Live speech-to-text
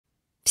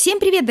Всем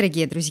привет,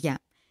 дорогие друзья!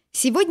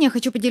 Сегодня я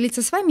хочу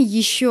поделиться с вами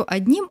еще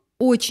одним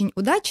очень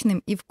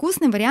удачным и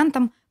вкусным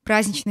вариантом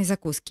праздничной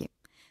закуски.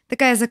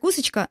 Такая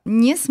закусочка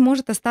не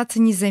сможет остаться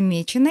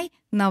незамеченной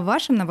на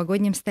вашем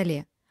новогоднем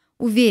столе.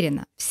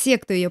 Уверена, все,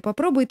 кто ее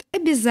попробует,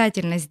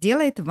 обязательно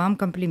сделает вам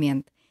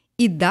комплимент.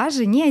 И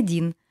даже не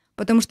один,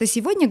 потому что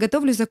сегодня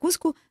готовлю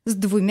закуску с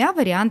двумя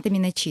вариантами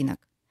начинок.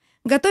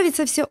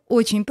 Готовится все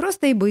очень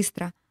просто и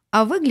быстро,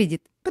 а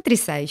выглядит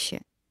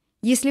потрясающе.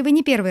 Если вы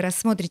не первый раз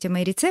смотрите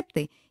мои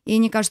рецепты и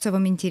они кажутся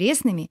вам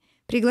интересными,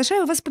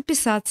 приглашаю вас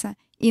подписаться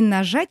и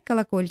нажать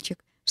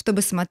колокольчик,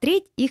 чтобы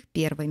смотреть их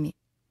первыми.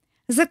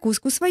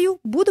 Закуску свою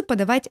буду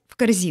подавать в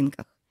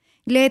корзинках.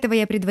 Для этого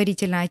я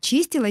предварительно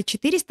очистила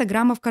 400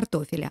 граммов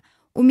картофеля.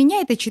 У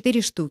меня это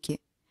 4 штуки.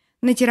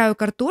 Натираю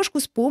картошку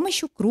с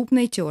помощью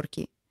крупной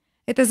терки.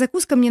 Эта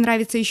закуска мне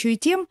нравится еще и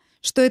тем,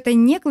 что это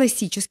не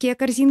классические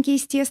корзинки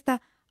из теста,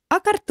 а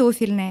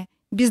картофельные,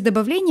 без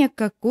добавления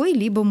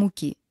какой-либо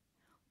муки.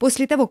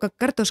 После того, как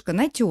картошка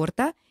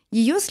натерта,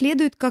 ее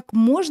следует как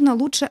можно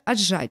лучше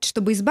отжать,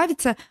 чтобы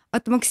избавиться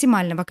от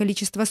максимального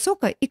количества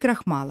сока и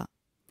крахмала.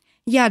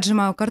 Я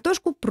отжимаю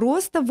картошку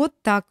просто вот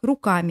так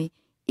руками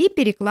и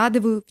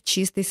перекладываю в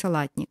чистый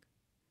салатник.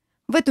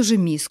 В эту же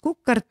миску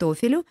к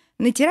картофелю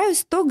натираю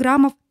 100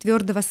 граммов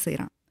твердого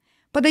сыра.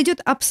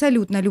 Подойдет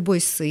абсолютно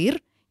любой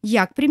сыр.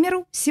 Я, к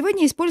примеру,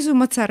 сегодня использую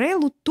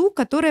моцареллу, ту,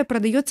 которая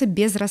продается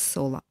без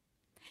рассола.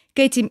 К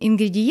этим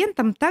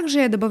ингредиентам также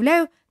я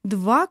добавляю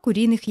 2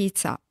 куриных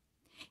яйца.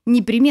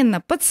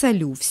 Непременно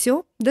подсолю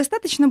все,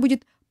 достаточно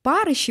будет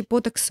пары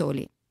щепоток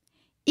соли.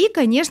 И,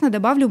 конечно,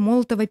 добавлю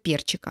молотого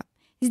перчика.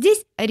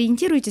 Здесь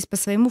ориентируйтесь по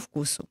своему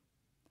вкусу.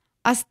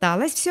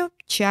 Осталось все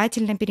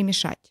тщательно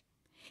перемешать.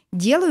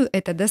 Делаю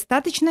это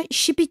достаточно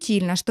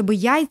щепетильно, чтобы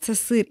яйца,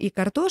 сыр и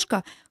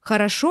картошка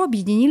хорошо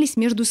объединились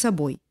между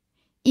собой.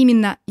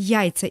 Именно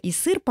яйца и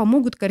сыр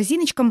помогут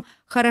корзиночкам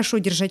хорошо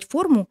держать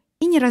форму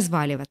и не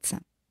разваливаться.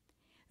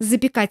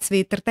 Запекать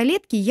свои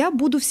тарталетки я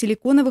буду в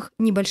силиконовых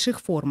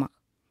небольших формах.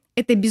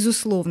 Это,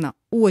 безусловно,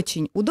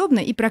 очень удобно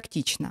и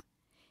практично.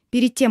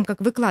 Перед тем, как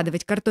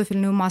выкладывать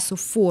картофельную массу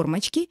в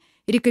формочки,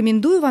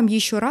 рекомендую вам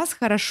еще раз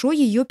хорошо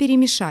ее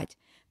перемешать,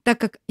 так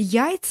как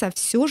яйца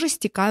все же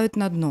стекают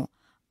на дно,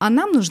 а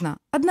нам нужна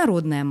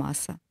однородная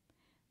масса.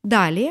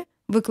 Далее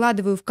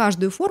выкладываю в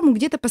каждую форму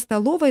где-то по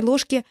столовой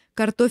ложке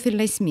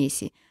картофельной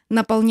смеси,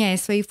 наполняя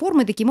свои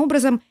формы таким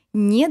образом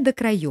не до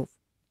краев.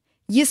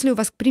 Если у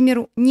вас, к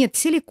примеру, нет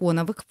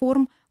силиконовых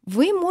форм,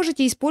 вы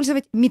можете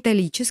использовать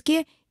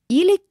металлические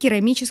или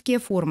керамические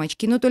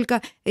формочки, но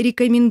только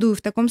рекомендую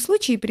в таком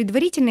случае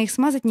предварительно их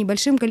смазать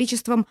небольшим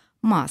количеством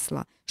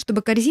масла,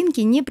 чтобы корзинки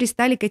не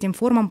пристали к этим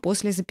формам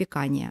после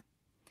запекания.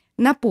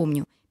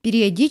 Напомню,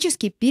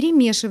 периодически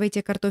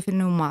перемешивайте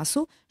картофельную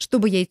массу,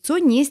 чтобы яйцо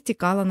не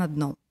стекало на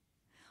дно.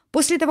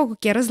 После того,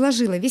 как я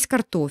разложила весь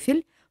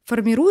картофель,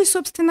 формирую,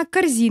 собственно,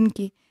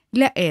 корзинки.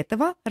 Для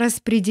этого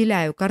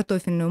распределяю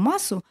картофельную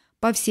массу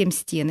по всем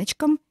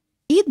стеночкам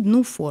и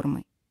дну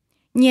формы.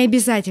 Не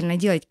обязательно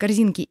делать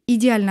корзинки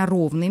идеально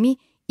ровными,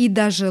 и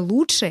даже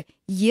лучше,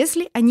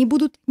 если они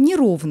будут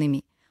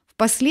неровными.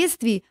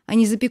 Впоследствии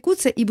они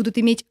запекутся и будут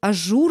иметь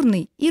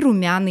ажурный и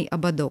румяный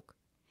ободок.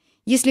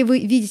 Если вы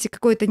видите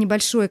какое-то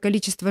небольшое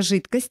количество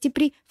жидкости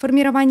при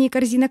формировании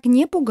корзинок,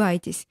 не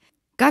пугайтесь.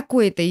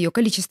 Какое-то ее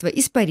количество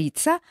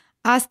испарится,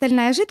 а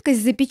остальная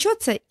жидкость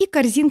запечется, и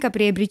корзинка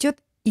приобретет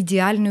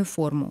идеальную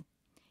форму.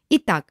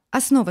 Итак,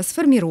 основа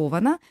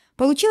сформирована,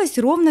 получилось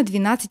ровно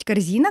 12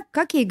 корзинок,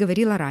 как я и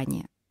говорила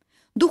ранее.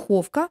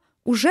 Духовка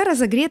уже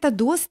разогрета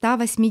до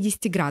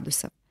 180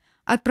 градусов.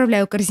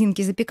 Отправляю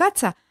корзинки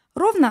запекаться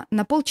ровно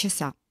на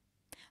полчаса.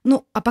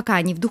 Ну, а пока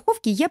они в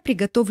духовке, я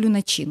приготовлю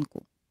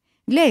начинку.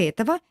 Для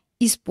этого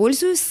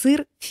использую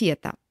сыр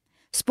фета.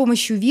 С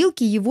помощью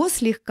вилки его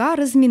слегка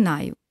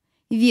разминаю.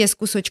 Вес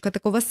кусочка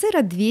такого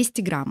сыра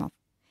 200 граммов.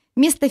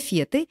 Вместо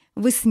феты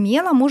вы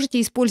смело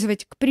можете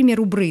использовать, к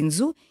примеру,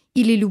 брынзу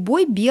или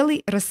любой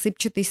белый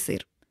рассыпчатый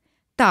сыр.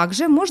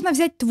 Также можно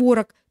взять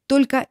творог,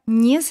 только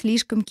не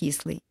слишком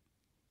кислый.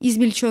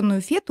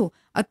 Измельченную фету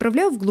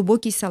отправляю в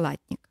глубокий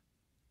салатник.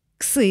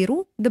 К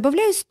сыру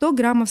добавляю 100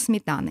 граммов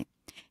сметаны.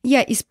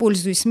 Я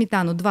использую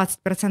сметану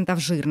 20%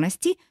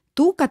 жирности,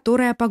 ту,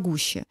 которая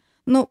погуще.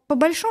 Но по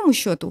большому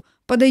счету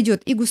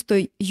подойдет и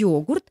густой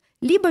йогурт,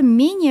 либо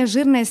менее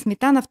жирная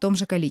сметана в том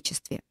же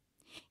количестве.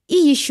 И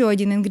еще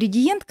один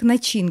ингредиент к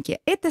начинке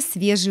 – это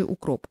свежий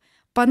укроп.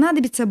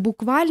 Понадобится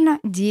буквально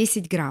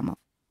 10 граммов.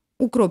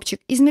 Укропчик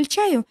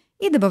измельчаю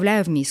и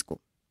добавляю в миску.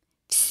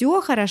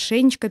 Все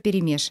хорошенечко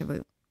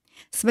перемешиваю.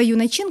 Свою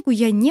начинку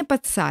я не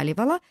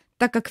подсаливала,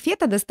 так как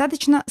фета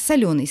достаточно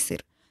соленый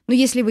сыр. Но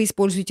если вы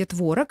используете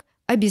творог,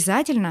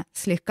 обязательно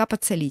слегка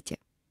подсолите.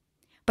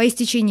 По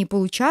истечении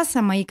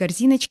получаса мои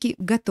корзиночки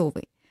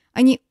готовы.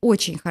 Они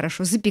очень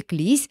хорошо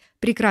запеклись,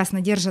 прекрасно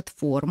держат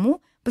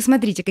форму.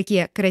 Посмотрите,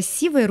 какие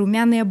красивые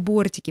румяные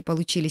бортики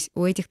получились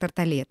у этих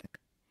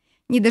тарталеток.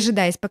 Не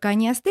дожидаясь, пока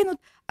они остынут,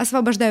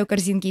 освобождаю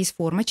корзинки из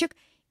формочек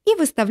и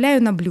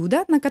выставляю на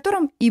блюдо, на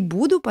котором и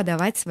буду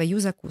подавать свою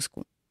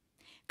закуску.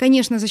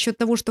 Конечно, за счет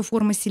того, что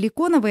форма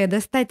силиконовая,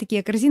 достать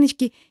такие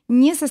корзиночки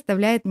не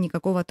составляет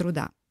никакого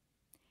труда.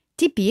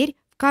 Теперь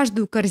в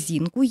каждую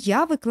корзинку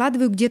я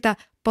выкладываю где-то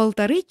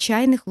 1,5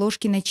 чайных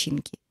ложки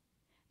начинки.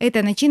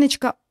 Эта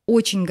начиночка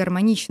очень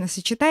гармонично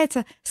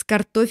сочетается с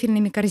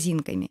картофельными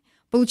корзинками.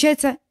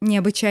 Получается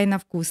необычайно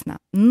вкусно.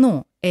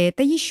 Но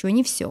это еще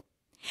не все.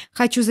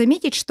 Хочу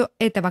заметить, что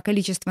этого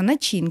количества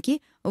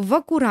начинки в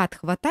аккурат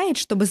хватает,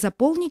 чтобы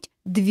заполнить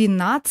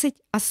 12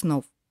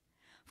 основ.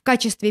 В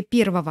качестве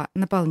первого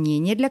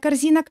наполнения для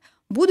корзинок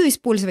буду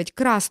использовать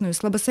красную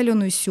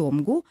слабосоленую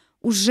семгу,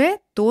 уже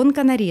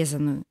тонко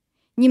нарезанную,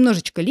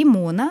 немножечко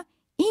лимона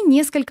и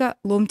несколько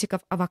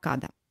ломтиков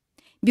авокадо.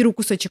 Беру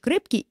кусочек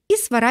рыбки и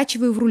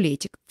сворачиваю в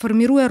рулетик,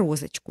 формируя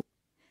розочку.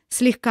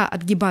 Слегка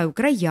отгибаю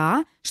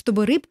края,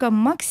 чтобы рыбка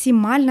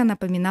максимально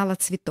напоминала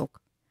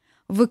цветок.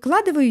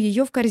 Выкладываю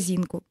ее в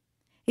корзинку.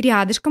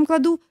 Рядышком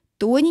кладу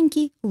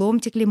тоненький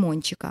ломтик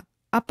лимончика,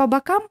 а по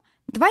бокам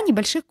 2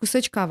 небольших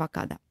кусочка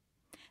авокадо.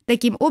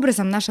 Таким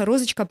образом наша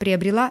розочка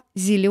приобрела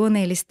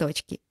зеленые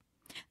листочки.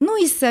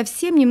 Ну и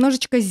совсем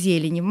немножечко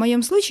зелени. В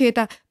моем случае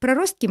это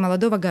проростки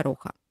молодого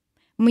гороха.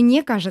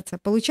 Мне кажется,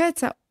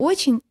 получается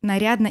очень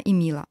нарядно и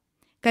мило.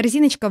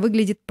 Корзиночка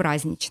выглядит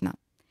празднично.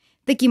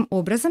 Таким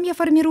образом я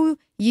формирую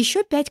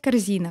еще 5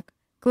 корзинок.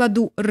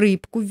 Кладу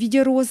рыбку в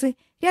виде розы,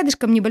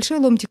 рядышком небольшой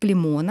ломтик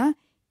лимона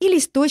и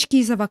листочки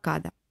из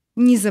авокадо.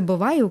 Не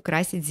забываю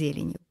украсить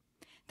зеленью.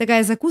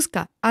 Такая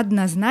закуска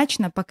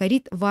однозначно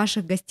покорит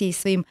ваших гостей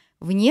своим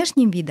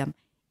внешним видом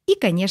и,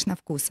 конечно,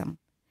 вкусом.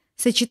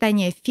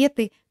 Сочетание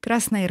феты,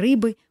 красной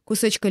рыбы,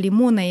 кусочка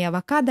лимона и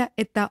авокадо –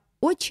 это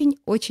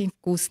очень-очень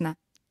вкусно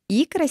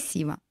и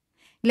красиво.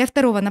 Для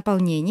второго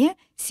наполнения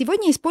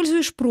сегодня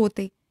использую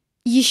шпроты.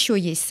 Еще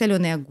есть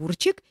соленый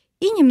огурчик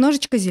и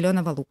немножечко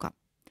зеленого лука.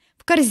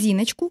 В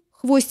корзиночку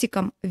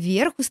хвостиком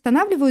вверх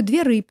устанавливаю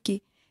 2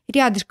 рыбки.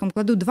 Рядышком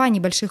кладу 2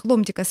 небольших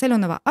ломтика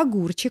соленого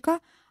огурчика,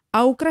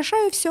 а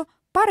украшаю все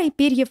парой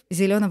перьев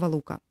зеленого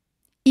лука.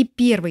 И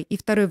первый, и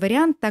второй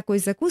вариант такой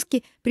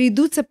закуски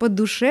придутся по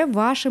душе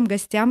вашим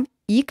гостям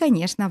и,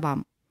 конечно,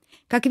 вам.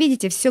 Как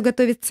видите, все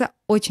готовится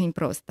очень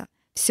просто.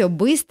 Все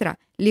быстро,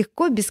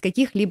 легко, без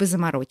каких-либо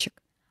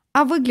заморочек.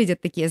 А выглядят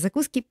такие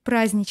закуски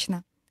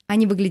празднично.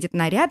 Они выглядят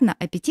нарядно,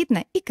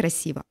 аппетитно и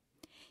красиво.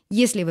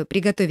 Если вы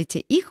приготовите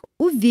их,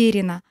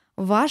 уверена,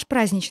 ваш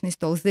праздничный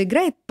стол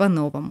заиграет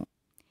по-новому.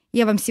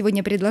 Я вам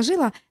сегодня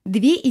предложила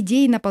 2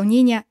 идеи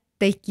наполнения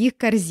таких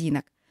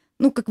корзинок.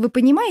 Ну, как вы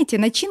понимаете,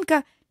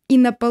 начинка и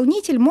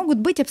наполнитель могут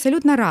быть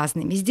абсолютно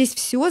разными. Здесь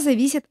все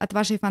зависит от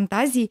вашей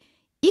фантазии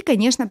и,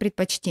 конечно,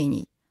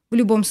 предпочтений. В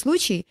любом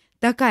случае,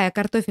 такая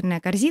картофельная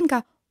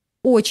корзинка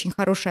 – очень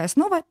хорошая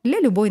основа для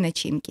любой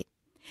начинки.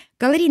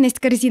 Калорийность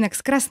корзинок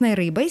с красной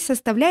рыбой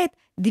составляет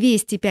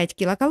 205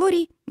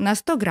 килокалорий на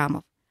 100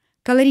 граммов.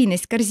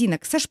 Калорийность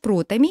корзинок со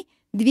шпротами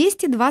 –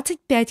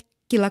 225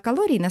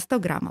 килокалорий на 100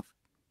 граммов.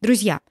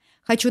 Друзья,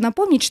 хочу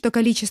напомнить, что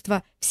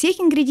количество всех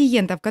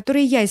ингредиентов,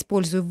 которые я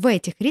использую в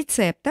этих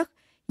рецептах,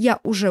 я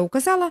уже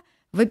указала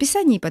в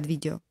описании под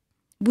видео.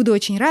 Буду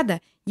очень рада,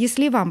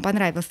 если вам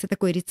понравился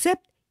такой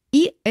рецепт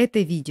и это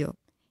видео.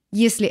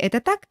 Если это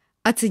так,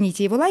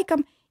 оцените его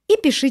лайком и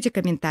пишите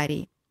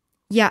комментарии.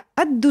 Я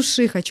от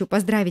души хочу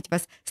поздравить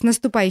вас с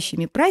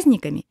наступающими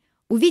праздниками.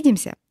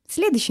 Увидимся в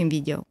следующем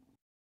видео.